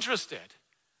 We're interested.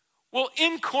 Well,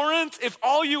 in Corinth, if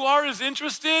all you are is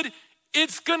interested,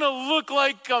 it's going to look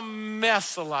like a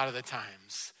mess a lot of the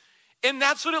times. And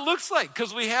that's what it looks like,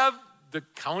 because we have the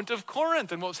count of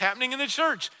Corinth and what's happening in the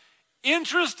church.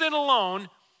 Interest in alone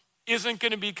isn't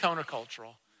going to be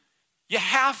countercultural. You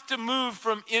have to move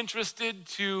from interested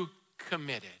to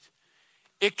committed.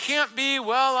 It can't be,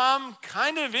 well, I'm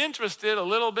kind of interested a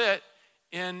little bit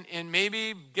in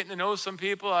maybe getting to know some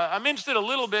people. I'm interested a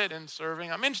little bit in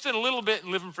serving. I'm interested a little bit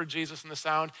in living for Jesus in the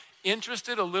sound.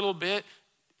 Interested a little bit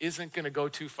isn't going to go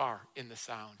too far in the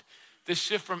sound. The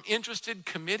shift from interested,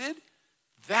 committed,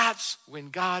 that's when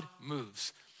God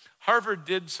moves. Harvard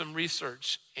did some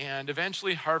research, and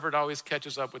eventually Harvard always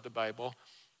catches up with the Bible.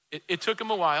 It took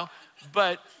them a while,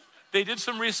 but they did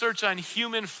some research on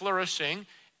human flourishing,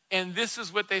 and this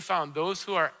is what they found. Those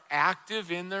who are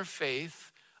active in their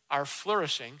faith are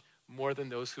flourishing more than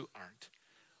those who aren't.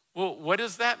 Well, what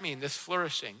does that mean, this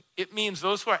flourishing? It means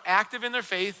those who are active in their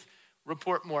faith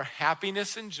report more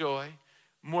happiness and joy,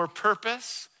 more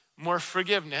purpose, more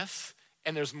forgiveness,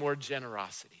 and there's more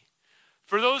generosity.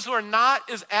 For those who are not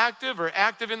as active or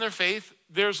active in their faith,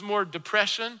 there's more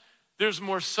depression, there's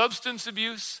more substance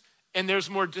abuse, and there's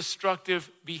more destructive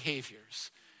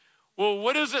behaviors. Well,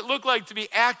 what does it look like to be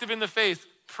active in the faith?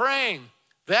 Praying.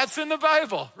 That's in the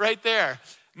Bible right there.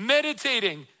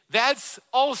 Meditating. That's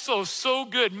also so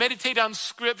good. Meditate on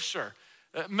scripture.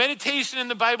 Meditation in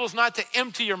the Bible is not to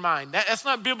empty your mind. That's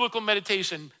not biblical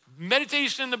meditation.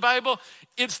 meditation in the Bible,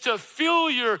 it's to fill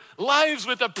your lives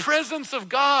with the presence of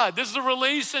God. This is a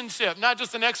relationship, not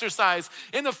just an exercise.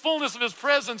 In the fullness of his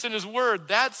presence and his word,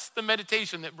 that's the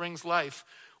meditation that brings life.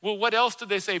 Well, what else did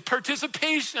they say?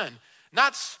 Participation,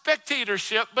 not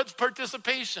spectatorship, but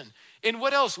participation. And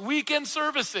what else? Weekend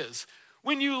services.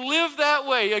 When you live that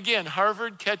way, again,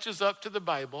 Harvard catches up to the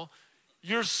Bible,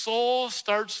 your soul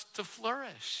starts to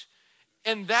flourish.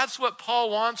 And that's what Paul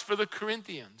wants for the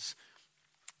Corinthians.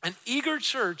 An eager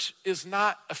church is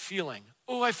not a feeling.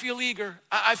 Oh, I feel eager.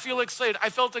 I feel excited.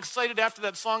 I felt excited after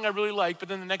that song I really liked, but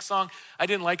then the next song I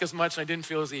didn't like as much and I didn't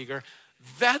feel as eager.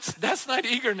 That's not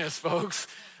eagerness, folks.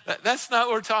 That's not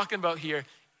what we're talking about here.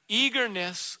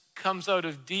 Eagerness comes out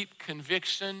of deep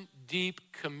conviction, deep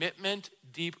commitment,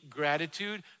 deep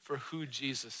gratitude for who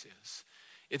Jesus is.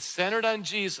 It's centered on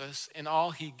Jesus and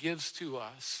all he gives to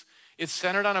us. It's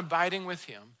centered on abiding with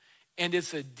him, and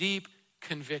it's a deep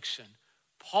conviction.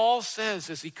 Paul says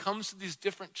as he comes to these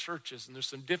different churches, and there's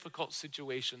some difficult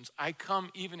situations, I come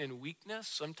even in weakness.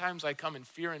 Sometimes I come in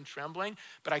fear and trembling,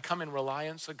 but I come in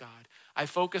reliance of God. I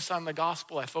focus on the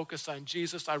gospel. I focus on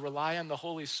Jesus. I rely on the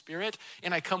Holy Spirit,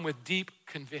 and I come with deep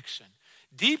conviction.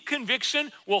 Deep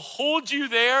conviction will hold you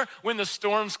there when the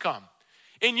storms come.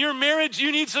 In your marriage,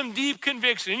 you need some deep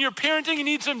conviction. In your parenting, you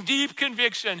need some deep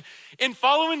conviction. In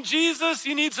following Jesus,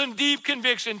 you need some deep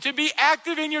conviction. To be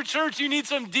active in your church, you need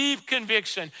some deep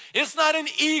conviction. It's not an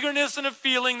eagerness and a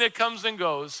feeling that comes and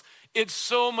goes. It's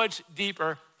so much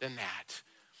deeper than that.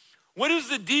 What is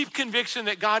the deep conviction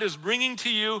that God is bringing to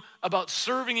you about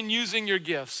serving and using your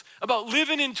gifts, about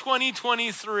living in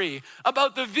 2023,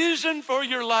 about the vision for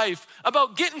your life,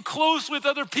 about getting close with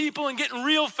other people and getting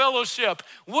real fellowship?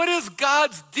 What is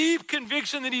God's deep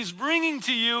conviction that he's bringing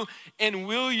to you, and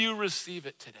will you receive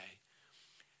it today?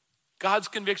 God's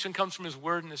conviction comes from his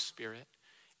word and his spirit.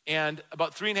 And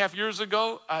about 3.5 years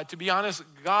ago, to be honest,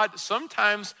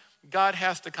 sometimes God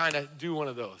has to kind of do one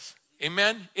of those.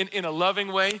 Amen? In a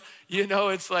loving way. You know,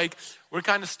 it's like we're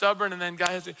kind of stubborn, and then God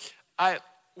has to.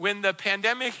 When the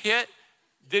pandemic hit,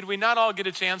 did we not all get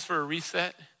a chance for a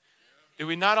reset? Did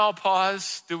we not all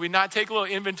pause? Did we not take a little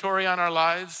inventory on our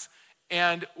lives?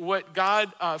 And what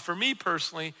God, for me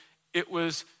personally, it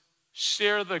was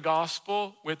share the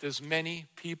gospel with as many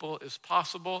people as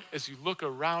possible. As you look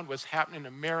around what's happening in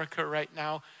America right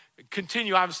now,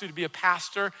 continue obviously to be a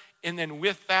pastor, and then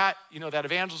with that, that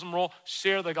evangelism role,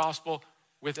 share the gospel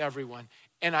with everyone.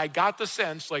 And I got the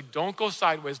sense, like, don't go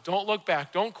sideways, don't look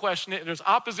back, don't question it. There's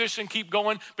opposition, keep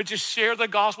going, but just share the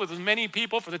gospel with as many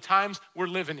people for the times we're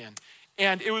living in.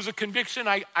 And it was a conviction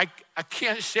I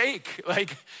can't shake.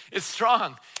 Like, it's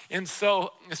strong. And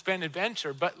so it's been an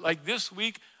adventure. But like this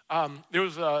week, there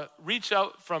was a reach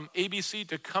out from ABC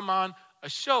to come on a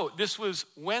show. This was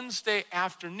Wednesday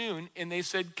afternoon, and they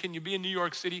said, can you be in New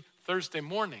York City Thursday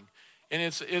morning? And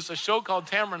it's a show called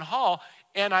Tamron Hall,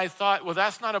 and I thought, well,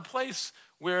 that's not a place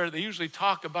where they usually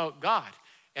talk about God,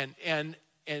 and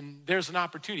there's an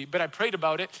opportunity. But I prayed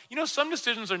about it. Some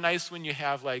decisions are nice when you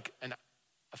have like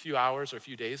a few hours or a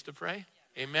few days to pray.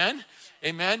 Amen?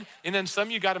 Amen? And then some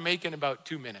you got to make in about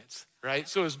 2 minutes, right?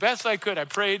 So as best I could, I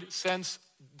prayed, sensed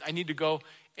I need to go,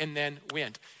 and then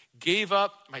went. Gave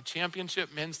up my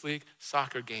championship men's league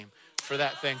soccer game for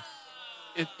that thing.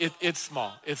 It's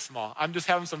small. It's small. I'm just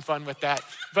having some fun with that.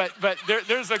 But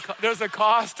there's a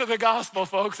cost to the gospel,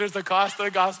 folks. There's a cost to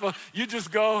the gospel. You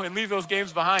just go and leave those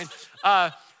games behind.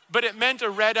 But it meant a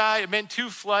red eye. It meant 2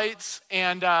 flights.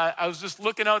 And I was just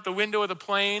looking out the window of the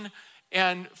plane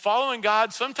and following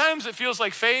God. Sometimes it feels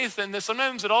like faith. And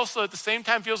sometimes it also at the same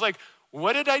time feels like,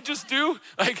 what did I just do?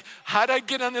 Like, how did I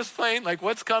get on this plane? Like,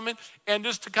 what's coming? And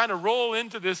just to kind of roll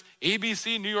into this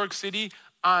ABC New York City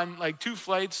on like 2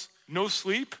 flights, no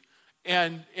sleep,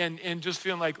 and just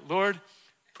feeling like, Lord,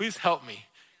 please help me,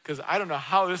 because I don't know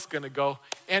how this is going to go.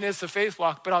 And it's a faith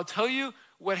walk. But I'll tell you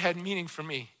what had meaning for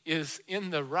me is in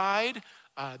the ride,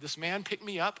 this man picked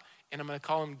me up, and I'm going to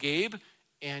call him Gabe.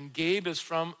 And Gabe is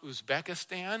from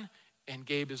Uzbekistan, and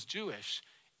Gabe is Jewish.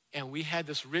 And we had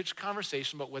this rich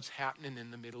conversation about what's happening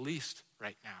in the Middle East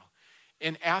right now.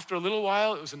 And after a little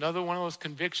while, it was another one of those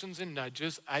convictions and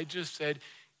nudges. I just said,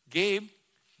 Gabe,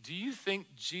 do you think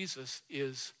Jesus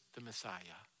is the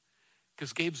Messiah?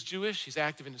 Because Gabe's Jewish, he's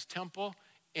active in his temple.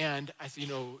 And I said,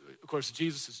 of course,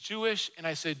 Jesus is Jewish. And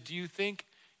I said, do you think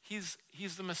he's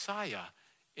the Messiah?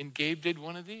 And Gabe did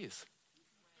one of these.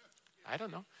 I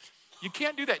don't know. You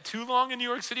can't do that too long in New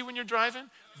York City when you're driving,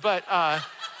 but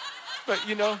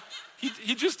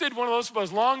he just did one of those for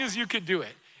as long as you could do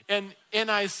it.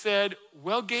 And I said,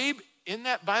 well, Gabe, in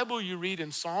that Bible you read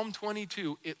in Psalm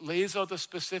 22, it lays out the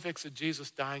specifics of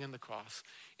Jesus dying on the cross.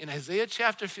 In Isaiah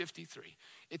chapter 53,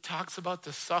 it talks about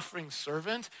the suffering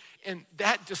servant, and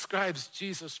that describes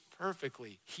Jesus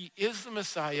perfectly. He is the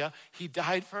Messiah. He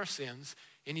died for our sins,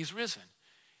 and he's risen.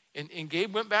 And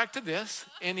Gabe went back to this,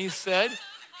 and he said,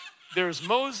 there's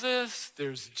Moses,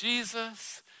 there's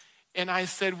Jesus. And I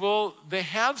said, well, they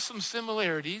have some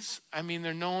similarities. I mean,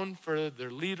 they're known for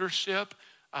their leadership.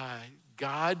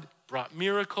 God brought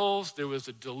miracles. There was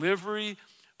a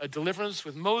deliverance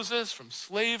with Moses from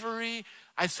slavery.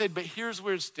 I said, but here's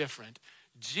where it's different.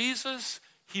 Jesus,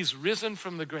 he's risen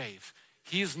from the grave.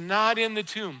 He's not in the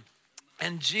tomb.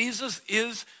 And Jesus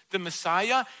is the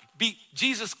Messiah.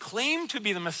 Jesus claimed to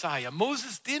be the Messiah.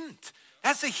 Moses didn't.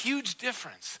 That's a huge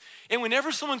difference. And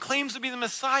whenever someone claims to be the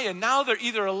Messiah, now they're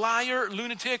either a liar,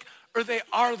 lunatic, or they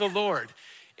are the Lord.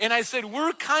 And I said,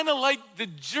 we're kind of like the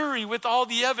jury with all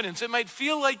the evidence. It might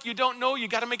feel like you don't know, you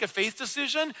got to make a faith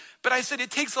decision. But I said, it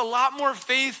takes a lot more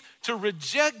faith to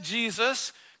reject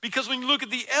Jesus, because when you look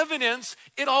at the evidence,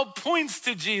 it all points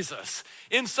to Jesus.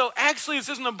 And so actually, this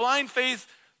isn't a blind faith,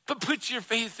 but put your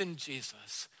faith in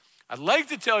Jesus. I'd like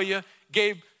to tell you,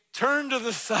 Gabe turned to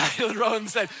the side of the road and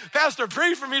said, Pastor,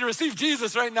 pray for me to receive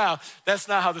Jesus right now. That's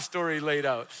not how the story laid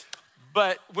out.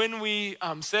 But when we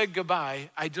said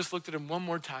goodbye, I just looked at him one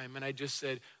more time and I just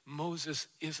said, Moses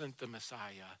isn't the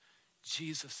Messiah.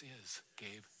 Jesus is,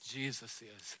 Gabe. Jesus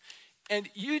is. And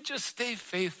you just stay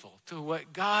faithful to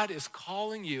what God is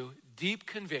calling you, deep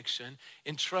conviction,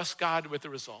 and trust God with the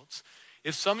results.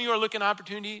 If some of you are looking at an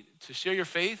opportunity to share your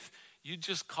faith, you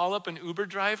just call up an Uber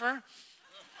driver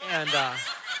and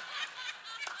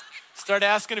start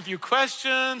asking a few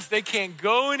questions. They can't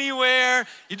go anywhere.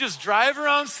 You just drive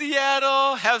around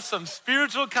Seattle, have some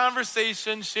spiritual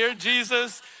conversation, share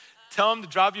Jesus, tell them to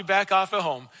drop you back off at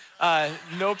home.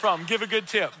 No problem. Give a good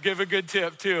tip. Give a good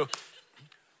tip too.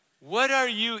 What are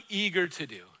you eager to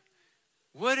do?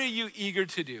 What are you eager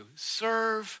to do?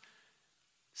 Serve,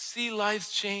 see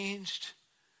lives changed,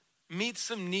 meet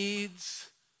some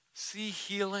needs, see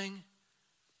healing.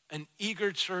 An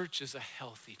eager church is a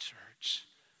healthy church.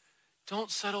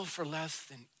 Don't settle for less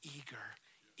than eager.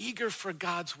 Eager for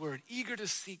God's word, eager to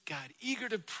seek God, eager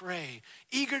to pray,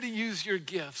 eager to use your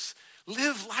gifts.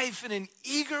 Live life in an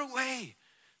eager way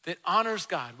that honors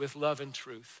God with love and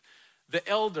truth. The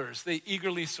elders, they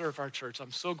eagerly serve our church.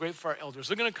 I'm so grateful for our elders.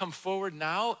 They're going to come forward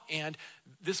now, and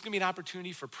this is going to be an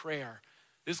opportunity for prayer.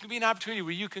 This is going to be an opportunity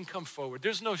where you can come forward.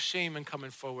 There's no shame in coming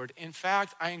forward. In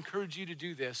fact, I encourage you to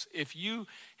do this. If you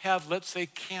have, let's say,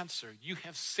 cancer, you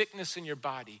have sickness in your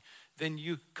body, then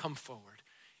you come forward.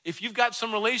 If you've got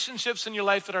some relationships in your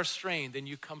life that are strained, then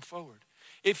you come forward.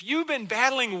 If you've been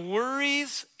battling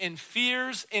worries and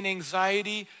fears and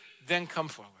anxiety, then come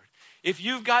forward. If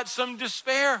you've got some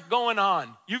despair going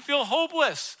on, you feel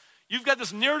hopeless, you've got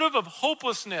this narrative of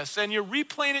hopelessness and you're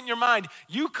replaying it in your mind,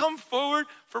 you come forward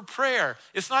for prayer.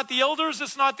 It's not the elders,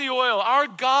 it's not the oil. Our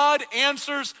God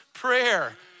answers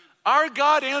prayer. Our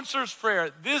God answers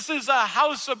prayer. This is a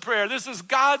house of prayer. This is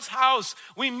God's house.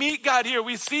 We meet God here.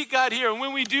 We seek God here. And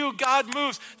when we do, God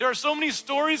moves. There are so many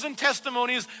stories and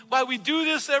testimonies. Why we do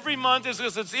this every month is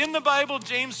because it's in the Bible,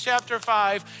 James chapter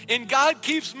 5. And God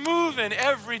keeps moving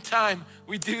every time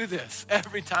we do this.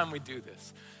 Every time we do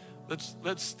this.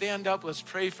 Let's stand up. Let's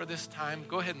pray for this time.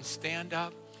 Go ahead and stand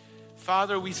up.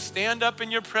 Father, we stand up in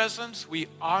your presence. We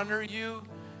honor you.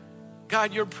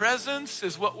 God, your presence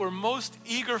is what we're most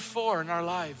eager for in our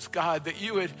lives, God, that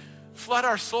you would flood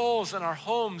our souls and our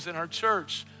homes and our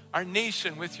church, our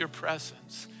nation with your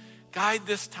presence. Guide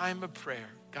this time of prayer.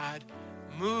 God,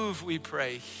 move, we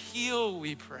pray. Heal,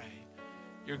 we pray.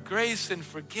 Your grace and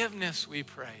forgiveness, we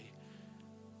pray.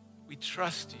 We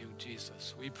trust you,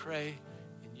 Jesus. We pray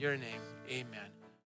in your name. Amen.